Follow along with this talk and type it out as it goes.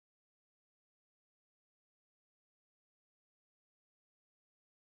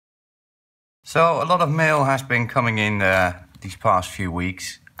So a lot of mail has been coming in these past few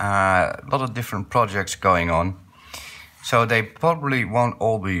weeks. A lot of different projects going on. So they probably won't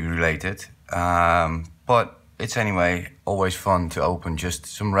all be related. But it's anyway always fun to open just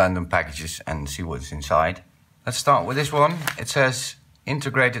some random packages and see what's inside. Let's start with this one. It says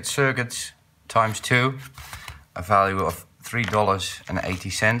integrated circuits ×2, a value of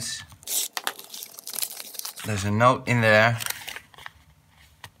 $3.80. There's a note in there.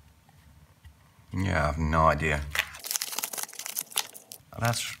 Yeah, I have no idea.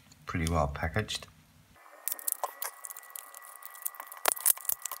 That's pretty well packaged.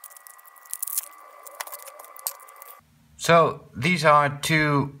 So these are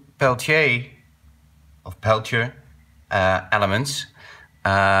two Peltier Elements.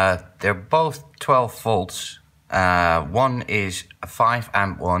 They're both 12 volts. One is a 5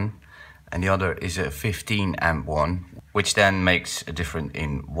 amp one and the other is a 15 amp one, which then makes a difference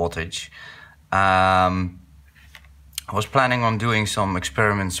in wattage. I was planning on doing some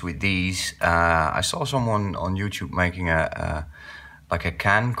experiments with these. I saw someone on YouTube making like a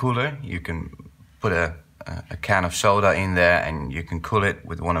can cooler. You can put a can of soda in there and you can cool it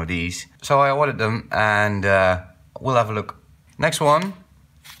with one of these. So I ordered them and we'll have a look. Next one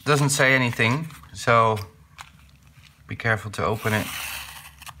doesn't say anything, so be careful to open it.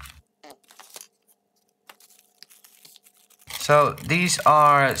 So these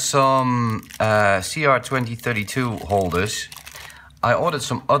are some CR2032 holders. I ordered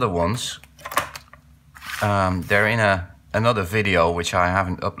some other ones. They're in another video which I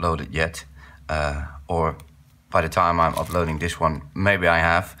haven't uploaded yet. Or by the time I'm uploading this one, maybe I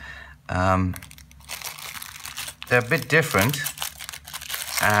have. They're a bit different.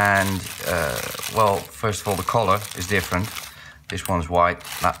 And well, first of all, the color is different. This one's white,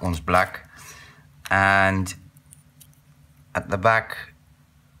 that one's black. And at the back,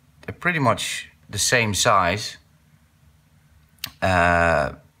 they're pretty much the same size.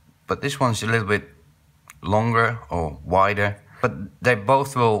 But this one's a little bit longer or wider. But they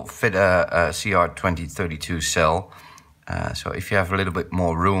both will fit a CR2032 cell. So if you have a little bit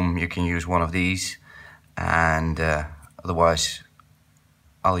more room, you can use one of these. And otherwise,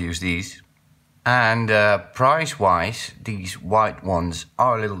 I'll use these. And price-wise, these white ones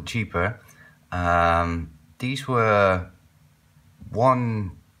are a little cheaper. These were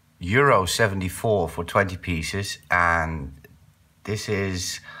 €1.74 for 20 pieces, and this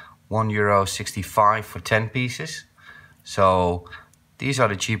is €1.65 for 10 pieces. So these are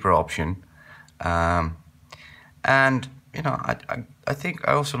the cheaper option. And you know, I think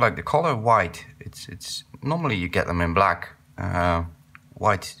I also like the color white. It's normally you get them in black.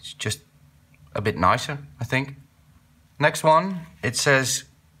 White is just a bit nicer, I think. Next one, it says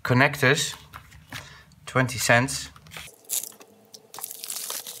connectors, 20 cents.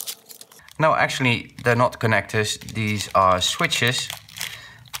 No, actually, they're not connectors. These are switches.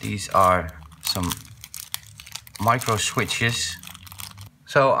 These are some micro switches.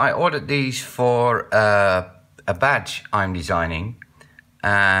 So I ordered these for a badge I'm designing.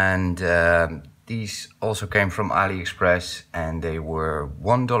 And these also came from AliExpress. And they were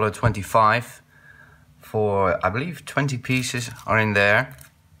 $1.25 for, I believe, 20 pieces are in there.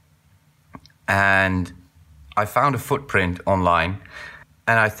 And I found a footprint online.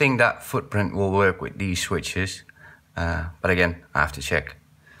 And I think that footprint will work with these switches. But again, I have to check.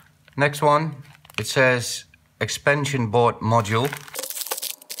 Next one, it says expansion board module.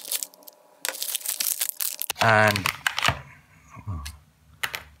 And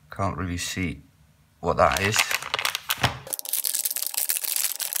can't really see what that is.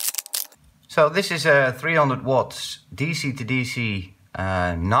 So this is a 300 watts DC to DC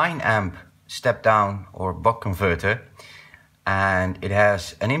 9 amp step down or buck converter. And it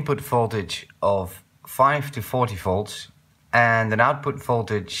has an input voltage of 5 to 40 volts and an output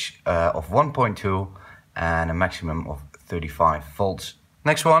voltage of 1.2 and a maximum of 35 volts.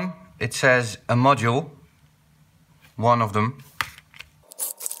 Next one, it says a module, one of them.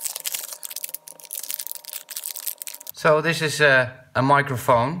 So this is a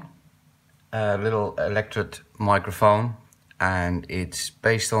microphone, a little Electret microphone, and it's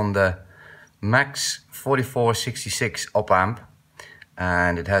based on the Max 4466 op amp,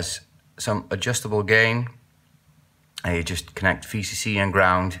 and it has some adjustable gain. And you just connect VCC and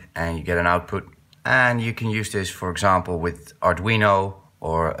ground and you get an output. And you can use this, for example, with Arduino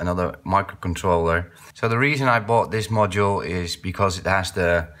or another microcontroller. So the reason I bought this module is because it has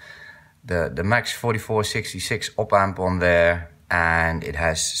the Max 4466 op amp on there, and it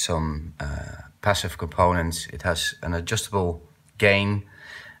has some passive components. It has an adjustable gain,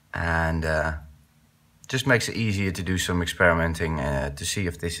 and just makes it easier to do some experimenting to see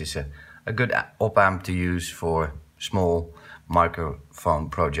if this is a good op amp to use for small microphone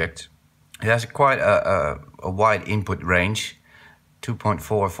projects. It has quite a wide input range,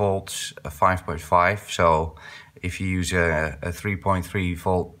 2.4 volts, 5.5. So if you use a 3.3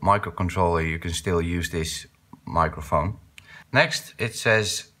 volt microcontroller, you can still use this microphone. Next, it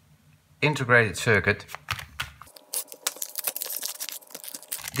says integrated circuit.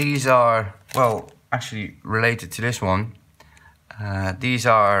 These are, well, actually related to this one. These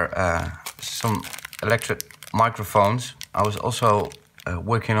are some Electret microphones. I was also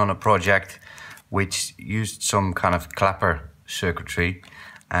working on a project which used some kind of clapper circuitry,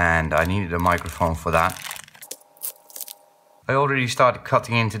 and I needed a microphone for that. I already started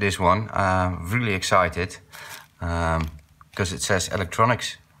cutting into this one. Really excited because it says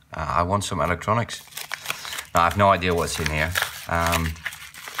electronics. I want some electronics. Now, I have no idea what's in here.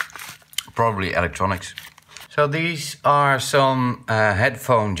 Probably electronics. So these are some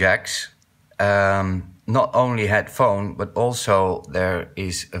headphone jacks. Not only headphone, but also there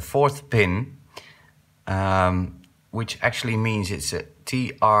is a fourth pin, which actually means it's a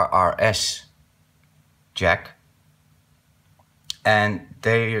TRRS jack. And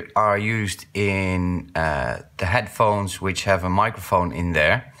they are used in the headphones which have a microphone in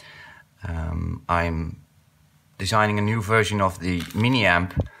there. I'm designing a new version of the mini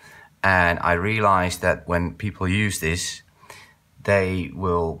amp, and I realized that when people use this, they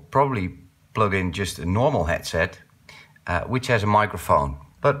will probably plug in just a normal headset, which has a microphone.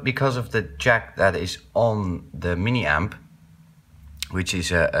 But because of the jack that is on the mini amp, which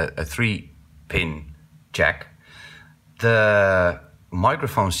is a 3-pin jack, the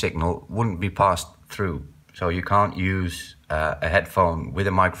microphone signal wouldn't be passed through. So you can't use a headphone with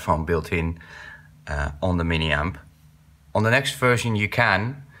a microphone built in on the mini amp. On the next version you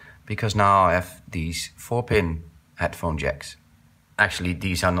can, because now I have these 4-pin headphone jacks. Actually,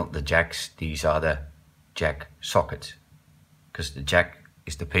 these are not the jacks, these are the jack sockets. Because the jack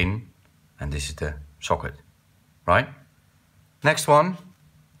is the pin and this is the socket, right? Next one,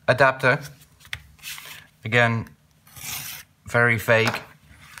 adapter. Again, very vague.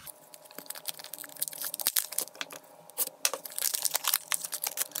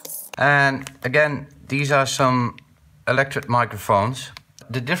 And again, these are some Electret microphones.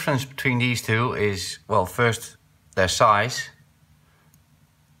 The difference between these two is, well, first their size.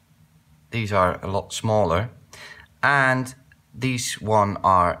 These are a lot smaller, and these one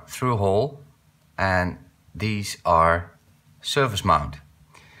are through hole, and these are surface mount.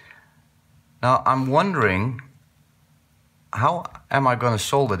 Now I'm wondering, how am I going to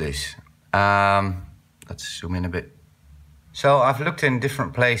solder this? Let's zoom in a bit. So I've looked in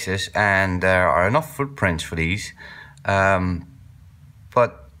different places and there are enough footprints for these,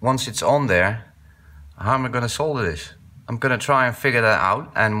 but once it's on there, how am I going to solder this? I'm going to try and figure that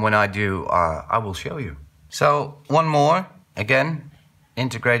out, and when I do, I will show you. So one more, again,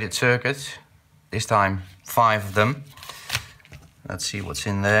 integrated circuits, this time 5 of them. Let's see what's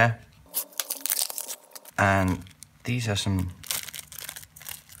in there. And these are some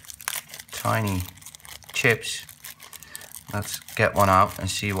tiny chips. Let's get one out and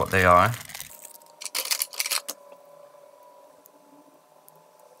see what they are.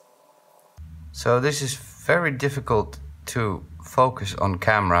 So this is very difficult to focus on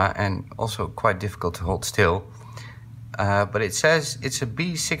camera and also quite difficult to hold still. But it says it's a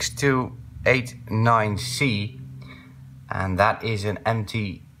B6289C, and that is an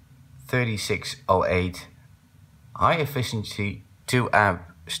MT3608 high efficiency 2 amp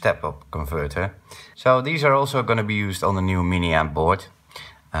step-up converter. So these are also going to be used on the new mini amp board.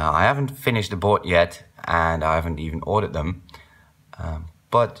 I haven't finished the board yet, and I haven't even ordered them,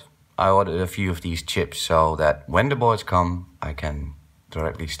 but I ordered a few of these chips so that when the boards come, I can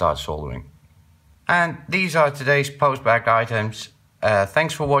directly start soldering. And these are today's Postbag items.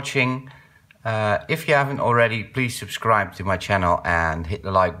 Thanks for watching. If you haven't already, please subscribe to my channel and hit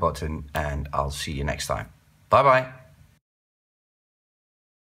the like button, and I'll see you next time. Bye bye.